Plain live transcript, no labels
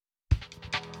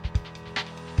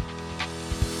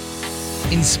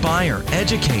Inspire,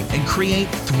 educate, and create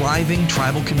thriving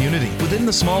travel community within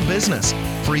the small business,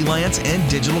 freelance, and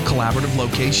digital collaborative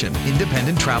location,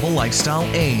 independent travel lifestyle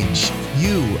age.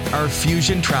 You are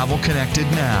Fusion Travel Connected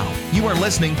now. You are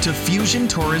listening to Fusion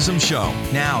Tourism Show.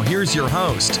 Now, here's your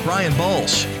host, Brian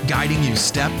Bolsch, guiding you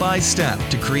step by step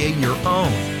to create your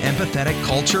own empathetic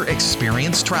culture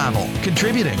experience travel,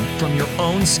 contributing from your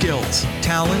own skills,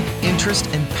 talent, interest,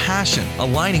 and passion,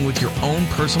 aligning with your own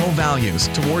personal values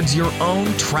towards your own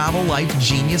travel life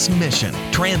genius mission,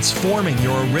 transforming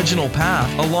your original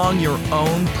path along your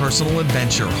own personal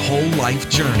adventure whole life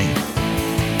journey.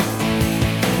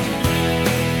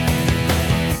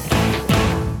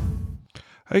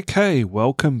 Okay,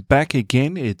 welcome back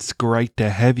again. It's great to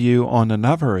have you on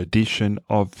another edition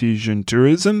of Fusion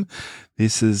Tourism.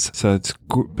 It's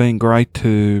been great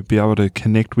to be able to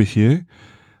connect with you,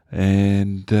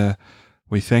 and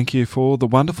we thank you for the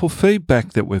wonderful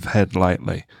feedback that we've had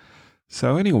lately.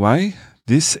 So anyway,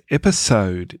 this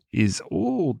episode is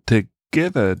all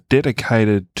together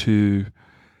dedicated to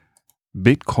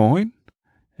Bitcoin,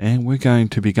 and we're going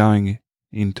to be going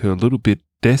into a little bit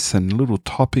and little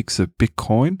topics of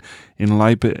Bitcoin in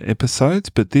later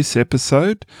episodes, but this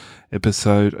episode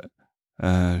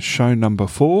show number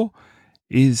 4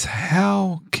 is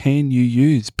how can you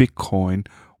use Bitcoin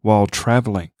while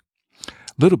traveling. A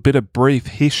little bit of brief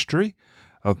history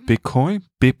of Bitcoin.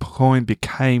 Bitcoin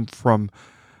became from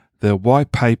the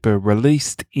white paper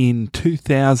released in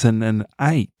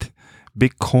 2008.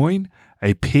 Bitcoin,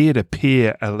 a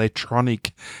peer-to-peer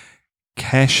electronic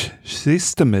cash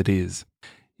system it is.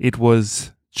 It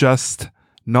was just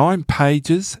 9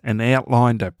 pages and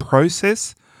outlined a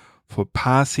process for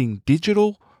passing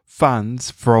digital funds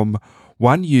from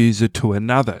one user to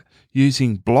another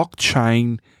using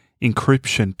blockchain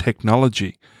encryption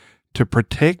technology to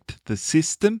protect the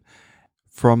system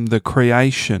from the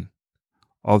creation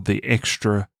of the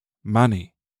extra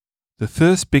money. The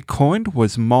first Bitcoin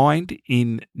was mined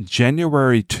in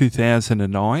January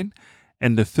 2009,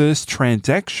 and the first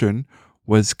transaction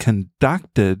was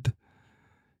conducted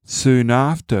soon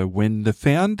after when the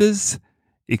founders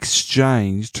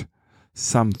exchanged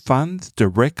some funds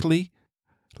directly.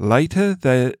 Later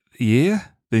that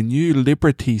year, the new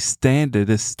Liberty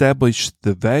Standard established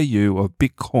the value of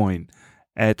Bitcoin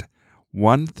at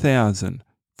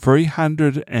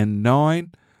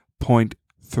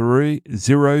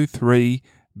 1,309.303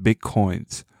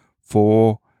 Bitcoins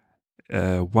for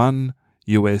 $1.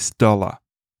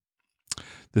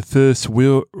 The first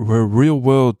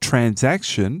real-world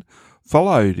transaction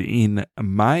followed in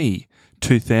May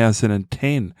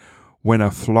 2010 when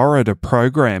a Florida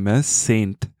programmer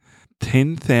sent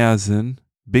 10,000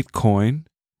 Bitcoin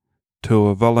to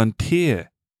a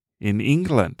volunteer in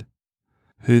England,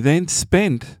 who then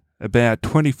spent about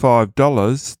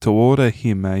 $25 to order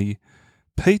him a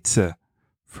pizza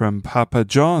from Papa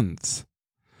John's.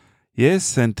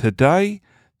 Yes, and today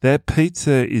that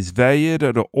pizza is valued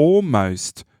at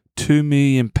almost £2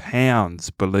 million,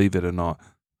 believe it or not.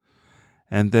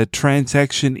 And the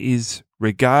transaction is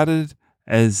regarded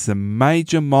as a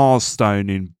major milestone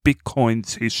in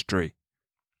Bitcoin's history.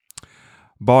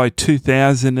 By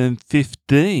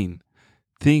 2015,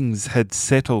 things had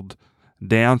settled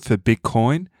down for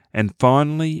Bitcoin, and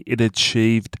finally it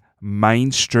achieved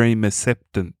mainstream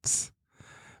acceptance.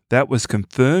 That was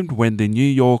confirmed when the New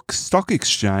York Stock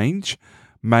Exchange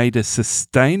made a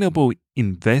sustainable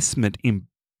investment in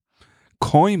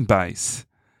Coinbase.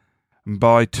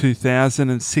 By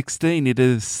 2016, it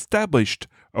established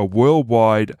a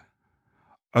worldwide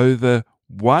over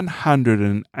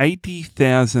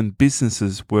 180,000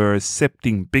 businesses were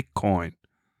accepting Bitcoin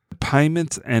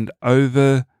payments, and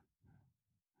over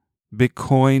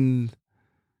Bitcoin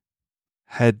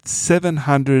had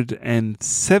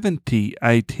 770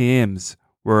 ATMs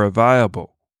were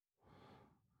available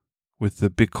with the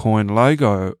Bitcoin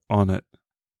logo on it.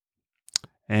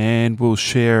 And we'll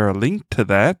share a link to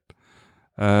that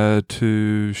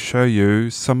to show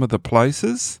you some of the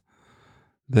places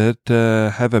that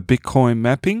have a Bitcoin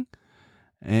mapping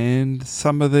and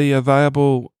some of the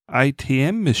available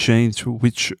ATM machines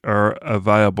which are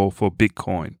available for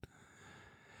Bitcoin.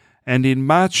 And in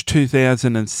March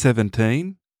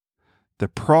 2017, the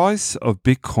price of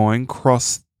Bitcoin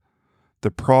crossed the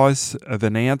price of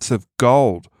an ounce of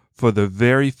gold for the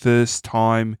very first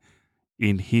time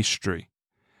in history.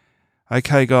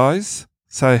 Okay, guys,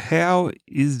 so how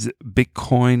is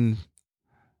Bitcoin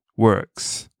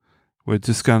works? We're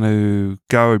just going to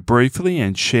go briefly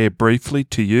and share briefly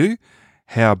to you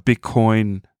how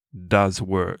Bitcoin does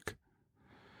work.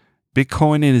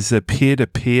 Bitcoin is a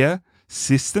peer-to-peer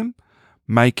system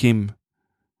making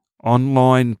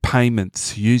online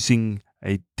payments using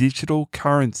a digital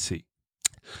currency.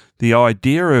 The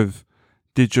idea of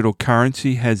digital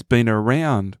currency has been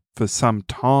around for some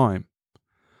time,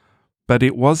 but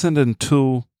it wasn't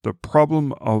until the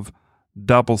problem of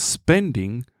double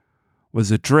spending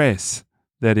was addressed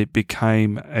that it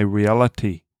became a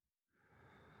reality.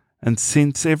 And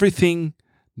since everything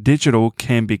digital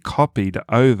can be copied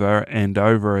over and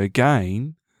over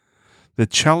again, the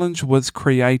challenge was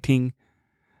creating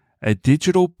a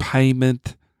digital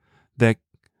payment that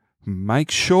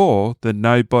makes sure that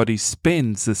nobody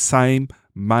spends the same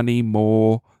money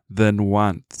more than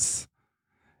once.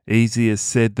 Easier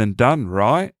said than done,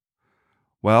 right?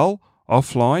 Well,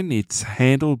 offline it's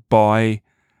handled by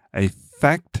a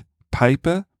fact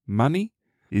paper. Money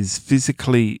is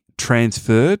physically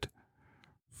transferred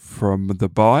from the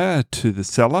buyer to the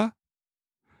seller.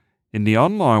 In the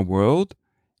online world,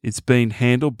 it's been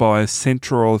handled by a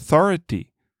central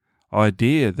authority.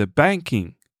 Idea, the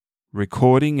banking,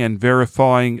 recording and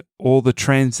verifying all the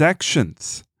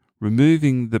transactions,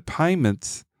 removing the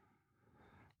payments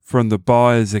from the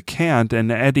buyer's account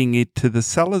and adding it to the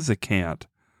seller's account.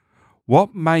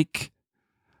 What makes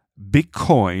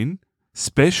Bitcoin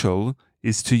special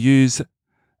is to use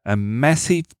a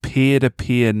massive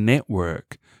peer-to-peer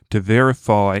network to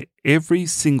verify every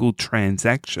single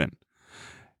transaction.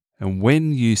 And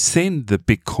when you send the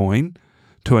Bitcoin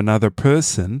to another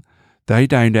person, they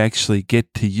don't actually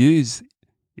get to use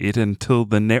it until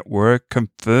the network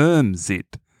confirms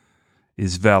it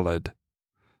is valid.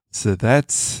 So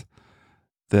that's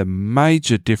the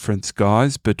major difference,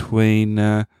 guys,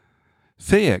 between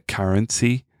fiat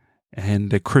currency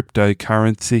and a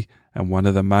cryptocurrency, and one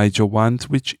of the major ones,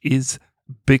 which is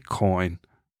Bitcoin.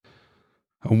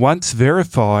 And once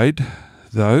verified,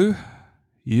 though,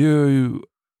 your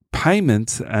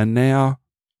payments are now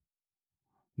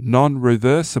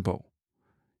non-reversible.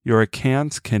 Your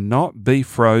accounts cannot be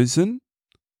frozen,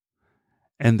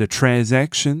 and the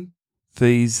transaction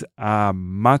fees are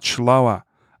much lower.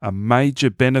 A major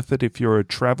benefit if you're a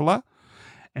traveller,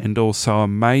 and also a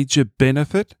major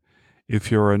benefit if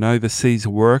you're an overseas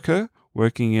worker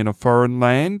working in a foreign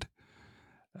land,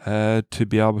 to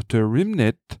be able to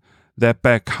remit that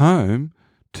back home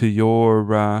to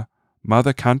your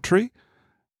mother country,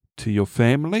 to your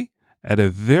family, at a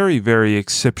very, very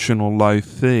exceptional low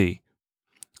fee.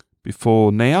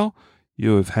 Before now,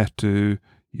 you have had to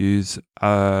use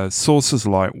sources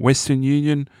like Western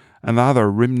Union and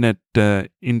other remnant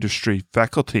industry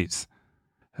faculties.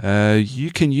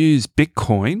 You can use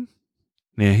Bitcoin.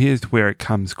 Now, here's where it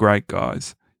comes great,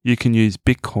 guys. You can use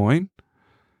Bitcoin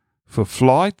for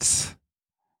flights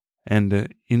and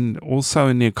also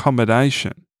in the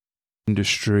accommodation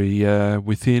industry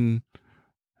within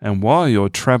and while you're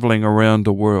traveling around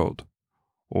the world,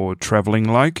 or traveling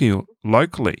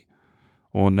locally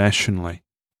or nationally.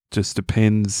 Just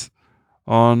depends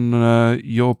on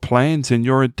your plans and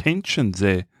your intentions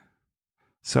there.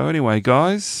 So anyway,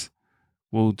 guys,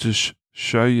 we'll just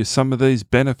show you some of these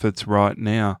benefits right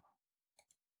now.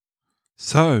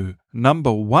 So,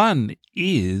 number one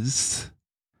is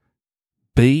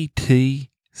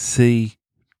BTC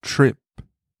Trip.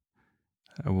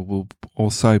 We'll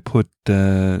also put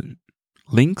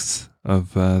links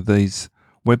of these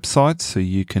websites so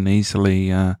you can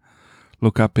easily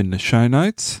look up in the show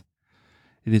notes.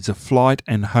 It is a flight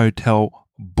and hotel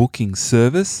booking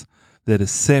service that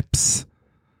accepts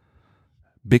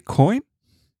Bitcoin.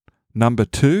 Number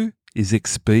two is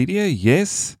Expedia.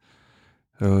 Yes,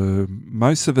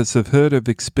 most of us have heard of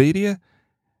Expedia,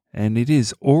 and it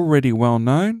is already well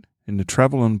known in the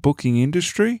travel and booking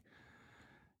industry.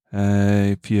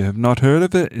 If you have not heard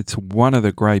of it, it's one of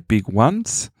the great big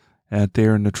ones out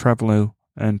there in the travel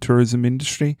and tourism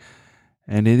industry,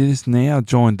 and it is now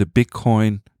joined the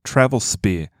Bitcoin travel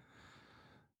sphere.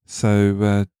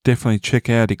 So definitely check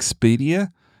out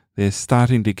Expedia. They're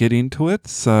starting to get into it,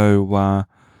 so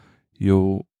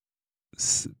you'll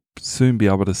soon be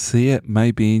able to see it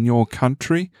maybe in your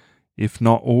country, if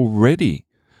not already.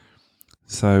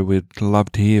 So we'd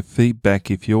love to hear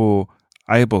feedback if you're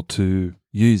able to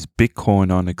use Bitcoin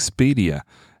on Expedia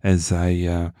as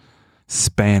they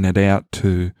span it out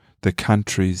to the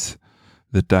countries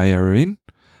that they are in.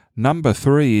 Number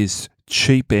three is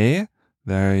Cheap Air.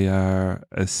 They are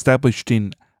established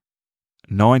in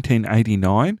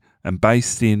 1989 and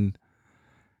based in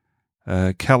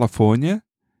California.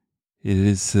 It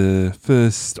is the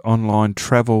first online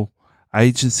travel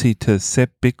agency to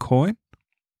accept Bitcoin.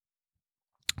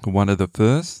 One of the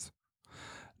first.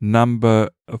 Number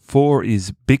four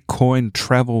is Bitcoin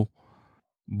Travel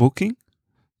Booking.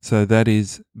 So that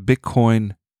is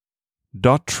bitcoin.travel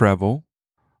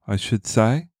I should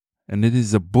say, and it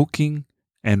is a booking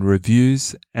and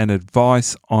reviews and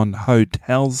advice on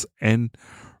hotels and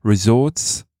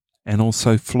resorts, and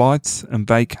also flights and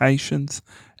vacations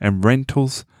and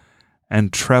rentals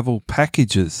and travel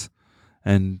packages.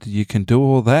 And you can do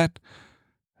all that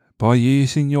by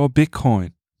using your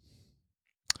Bitcoin.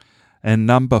 And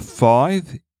number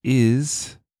 5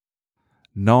 is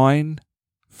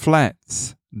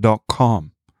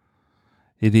 9flats.com.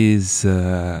 It is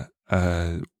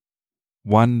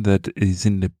one that is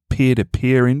in the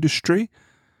peer-to-peer industry,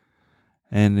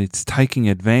 and it's taking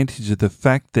advantage of the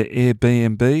fact that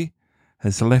Airbnb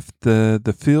has left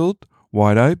the field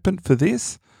wide open for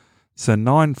this. So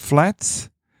 9flats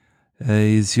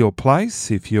is your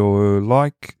place if you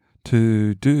like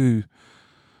to do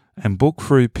and book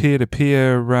through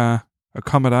peer-to-peer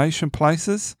accommodation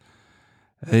places.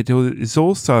 It is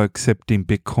also accepting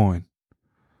Bitcoin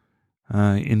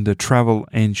in the travel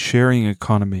and sharing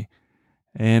economy.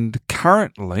 And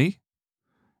currently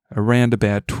around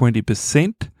about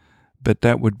 20%, but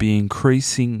that would be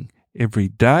increasing every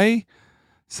day.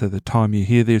 So the time you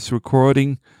hear this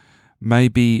recording,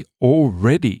 maybe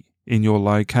already in your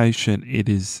location it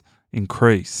is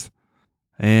increased.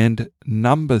 And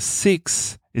number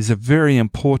 6 is a very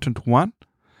important one,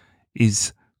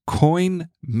 is Coin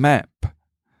Map.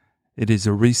 It is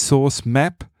a resource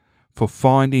map for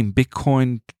finding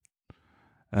Bitcoin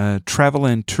travel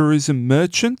and tourism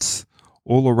merchants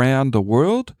all around the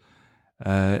world.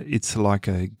 It's like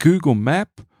a Google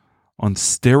map on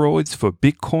steroids for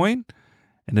Bitcoin,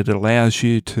 and it allows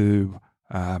you to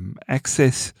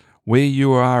access where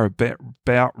you are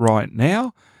about right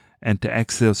now, and to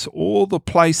access all the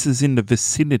places in the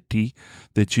vicinity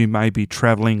that you may be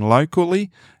traveling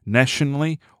locally,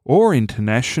 nationally, or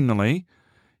internationally.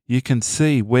 You can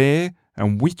see where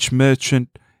and which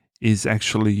merchant is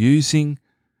actually using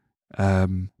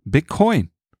Bitcoin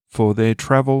for their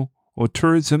travel or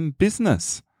tourism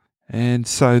business. And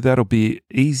so that'll be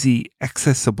easy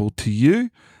accessible to you,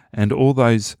 and all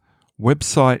those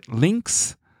website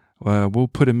links, we'll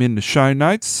put them in the show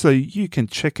notes so you can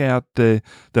check out the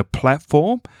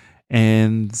platform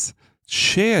and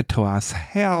share to us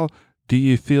how do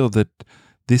you feel that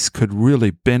this could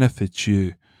really benefit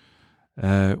you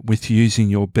with using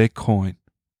your Bitcoin.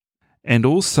 And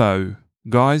also,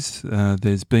 guys,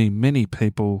 there's been many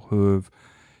people who have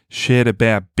shared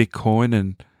about Bitcoin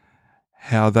and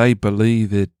how they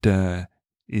believe it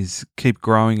is keep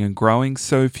growing and growing.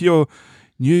 So if you're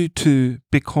new to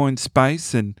Bitcoin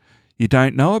space and you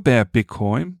don't know about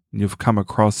Bitcoin, and you've come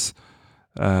across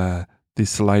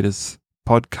this latest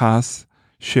podcast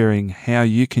sharing how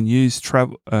you can use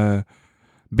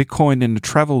Bitcoin in the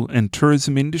travel and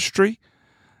tourism industry,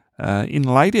 in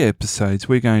later episodes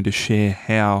we're going to share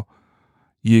how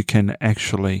you can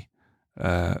actually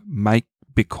make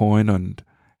Bitcoin and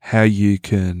how you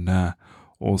can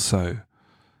also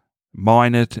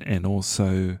mine it, and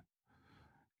also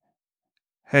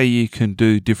how you can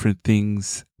do different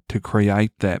things to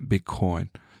create that Bitcoin.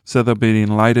 So they'll be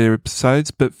in later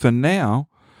episodes, but for now,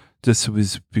 just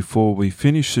before we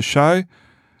finish the show,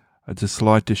 I'd just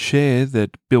like to share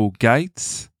that Bill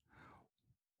Gates,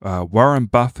 Warren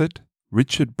Buffett,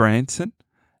 Richard Branson,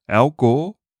 Al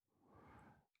Gore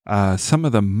are some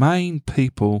of the main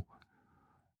people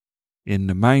in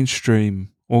the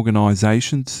mainstream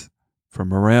organizations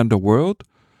from around the world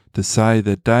to say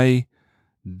that they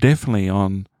definitely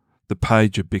on the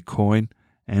page of Bitcoin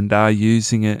and are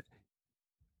using it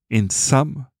in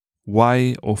some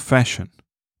way or fashion.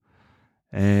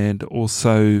 And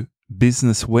also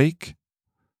Business Week,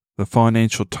 the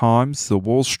Financial Times, the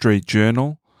Wall Street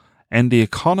Journal, and The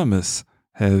Economist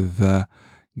have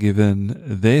given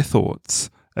their thoughts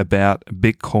about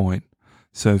Bitcoin.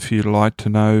 So if you'd like to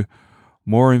know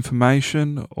more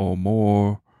information or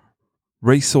more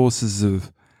resources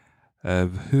of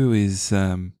who is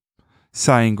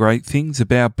saying great things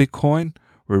about Bitcoin,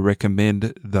 we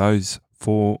recommend those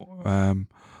 4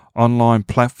 online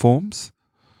platforms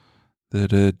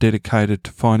that are dedicated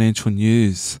to financial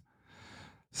news.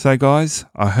 So guys,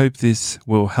 I hope this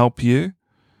will help you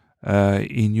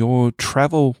in your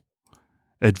travel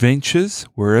adventures,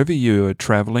 wherever you are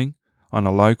traveling on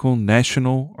a local,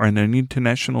 national, or an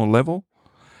international level.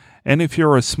 And if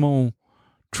you're a small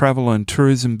travel and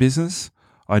tourism business,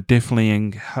 I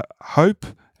definitely hope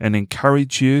and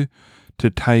encourage you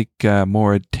to take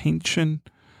more attention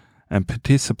and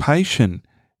participation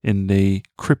in the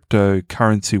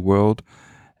cryptocurrency world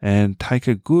and take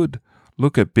a good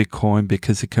look at Bitcoin,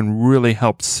 because it can really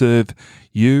help serve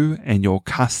you and your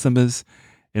customers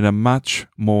in a much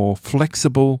more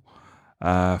flexible,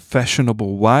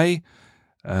 fashionable way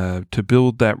to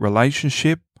build that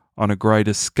relationship on a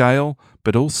greater scale,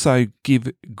 but also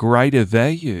give greater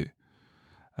value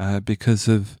because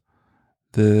of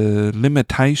the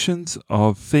limitations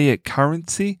of fiat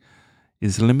currency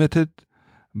is limited,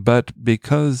 but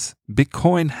because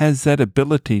Bitcoin has that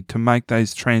ability to make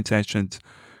those transactions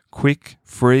quick,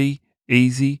 free,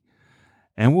 easy,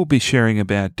 and we'll be sharing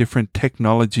about different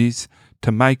technologies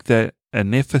to make that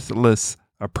an effortless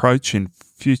approach in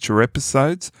future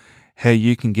episodes, how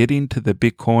you can get into the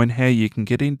Bitcoin, how you can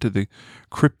get into the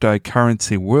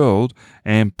cryptocurrency world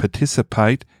and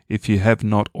participate if you have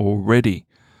not already.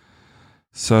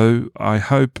 So I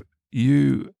hope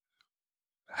you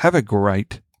have a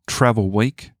great travel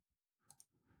week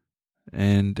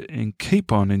and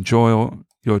keep on enjoying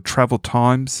your travel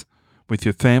times with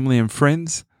your family and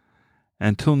friends.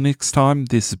 Until next time,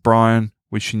 this is Brian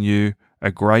wishing you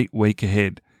a great week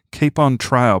ahead. Keep on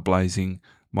trailblazing,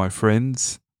 my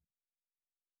friends.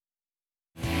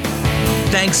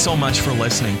 Thanks so much for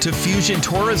listening to Fusion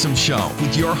Tourism Show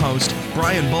with your host,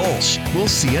 Brian Bolsch. We'll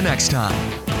see you next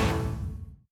time.